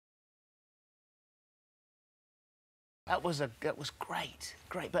That was great,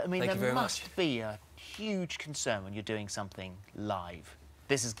 great. But I mean, there must be a huge concern when you're doing something live.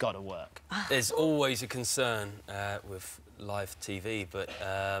 This has got to work. There's always a concern with live TV, but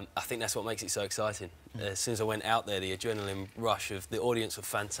I think that's what makes it so exciting. As soon as I went out there, the adrenaline rush of the audience were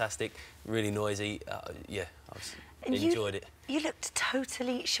fantastic, really noisy. Yeah, I enjoyed it. You looked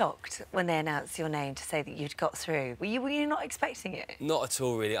totally shocked when they announced your name to say that you'd got through. Were you not expecting it? Not at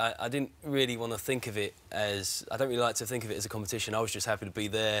all, really. I didn't really want to think of it as... I don't really like to think of it as a competition. I was just happy to be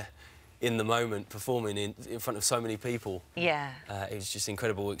there in the moment, performing in front of so many people. Yeah. It was just an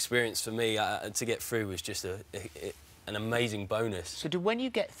incredible experience for me. To get through was just an amazing bonus. So when you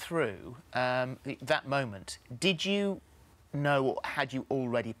get through that moment, did you know, or had you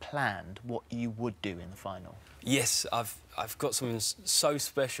already planned what you would do in the final? Yes, I've got something so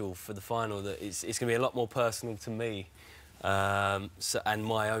special for the final that it's going to be a lot more personal to me, and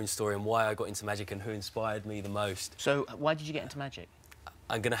my own story and why I got into magic and who inspired me the most. So why did you get into magic?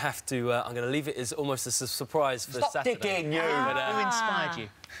 I'm going to have to. I'm going to leave it as almost as a surprise for Stop Saturday. Digging, you. Who inspired you?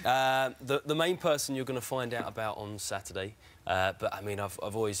 The main person you're going to find out about on Saturday. But I mean, I've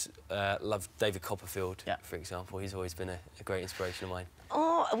always loved David Copperfield, for example. He's always been a great inspiration of mine.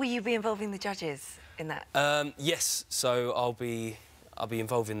 Oh, will you be involving the judges in that? Yes. So I'll be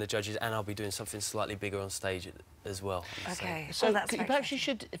involving the judges, and I'll be doing something slightly bigger on stage as well. OK. So perhaps you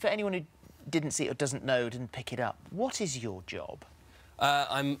should, for anyone who didn't see it or doesn't know, didn't pick it up, what is your job?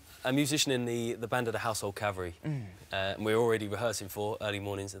 I'm a musician in the band of the Household Cavalry. And we're already rehearsing for early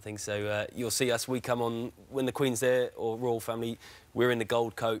mornings and things, so you'll see us. We come on when the Queen's there, or Royal Family. We're in the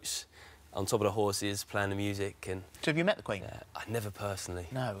gold coats, on top of the horses, playing the music. And so have you met the Queen? I never personally.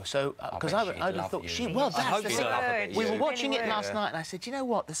 No, so because I thought she... Well, that's the thing. We were watching it last night, and I said, you know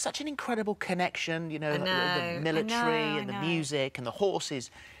what? There's such an incredible connection, you know, the military and the music and the horses.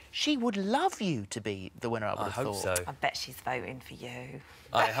 She would love you to be the winner, I would have thought. I hope so. I bet she's voting for you.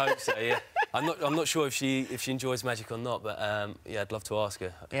 I hope so, yeah. I'm not sure if she enjoys magic or not, but yeah, I'd love to ask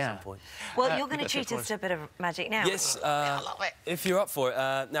her at some point. Well, you're going to treat us to a bit of magic now. Yes, I love it. If you're up for it.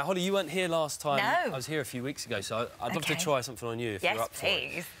 Now, Holly, you weren't here last time. No. I was here a few weeks ago, so I'd love to try something on you if you're up for it.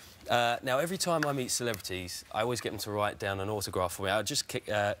 Yes, please. Now, every time I meet celebrities, I always get them to write down an autograph for me. I just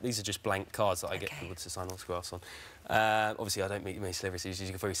these are just blank cards that I get people to sign autographs on. Obviously, I don't meet many celebrities, as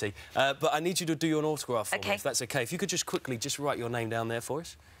you can probably see. But I need you to do an autograph for me, if that's OK. If you could just quickly write your name down there for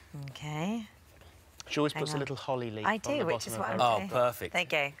us. OK. She always puts a little holly leaf on the bottom. I do, which is what I'm doing. Oh, perfect.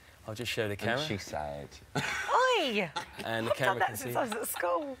 Thank you. I'll just show the camera. And she said. Oi! And the camera can see. Since I was at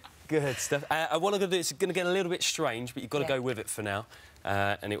school. Good stuff. What I'm going to do, it's going to get a little bit strange, but you've got to go with it for now,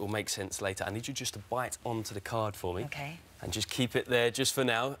 and it will make sense later. I need you just to bite onto the card for me. OK. And just keep it there just for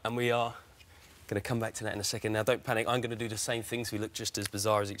now, and we are going to come back to that in a second. Now, don't panic. I'm going to do the same thing so we look just as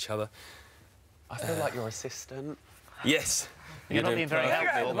bizarre as each other. I feel like your assistant. Yes. You're not being very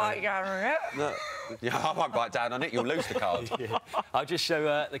helpful. No. Yeah, I won't bite down on it. You'll lose the card. I'll just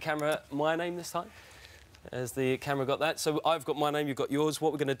show the camera my name this time, as the camera got that. So I've got my name, you've got yours.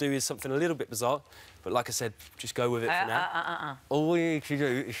 What we're going to do is something a little bit bizarre, but like I said, just go with it for now. All we need to do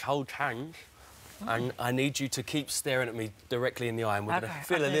is hold hands, and I need you to keep staring at me directly in the eye, and we're going to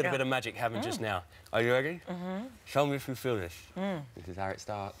feel a little bit of magic happening just now. Are you ready? Show me if you feel this. This is how it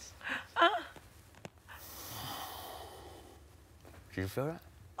starts. Did you feel that?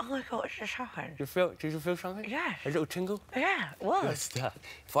 Oh my God, what just happened? Did you feel something? Yes. A little tingle? Yeah, it was.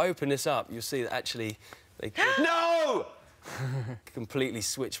 If I open this up, you'll see that actually they could No! completely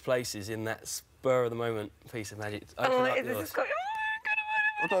switch places in that spur of the moment piece of magic. Open Oh, up this yours. is going...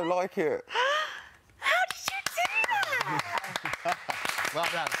 I don't like it. How did you do that? Well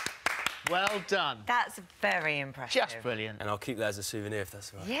done. Well done. That's very impressive. Just brilliant. And I'll keep that as a souvenir if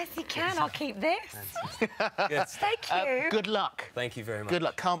that's all right. Yes, you can. I'll keep this. Good. Thank you. Good luck. Thank you very much. Good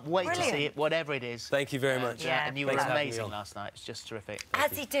luck. Can't wait to see it, whatever it is. Thank you very much. Yeah, and you were amazing last night. It's just terrific.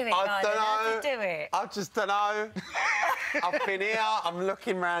 How's he doing, I don't know. How's he do it? I just don't know. I've been here, I'm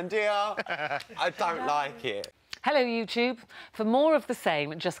looking round here. I don't like it. Hello, YouTube. For more of the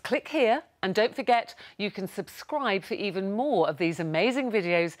same, just click here. And don't forget, you can subscribe for even more of these amazing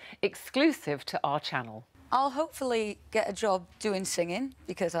videos exclusive to our channel. I'll hopefully get a job doing singing,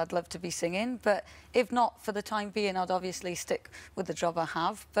 because I'd love to be singing. But if not, for the time being, I'd obviously stick with the job I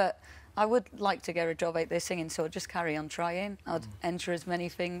have. But I would like to get a job out there singing, so I'd just carry on trying. I'd enter as many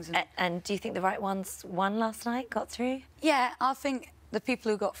things. And do you think the right ones won last night, got through? Yeah, I think the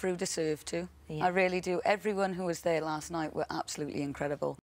people who got through deserve to. Yeah. I really do. Everyone who was there last night were absolutely incredible.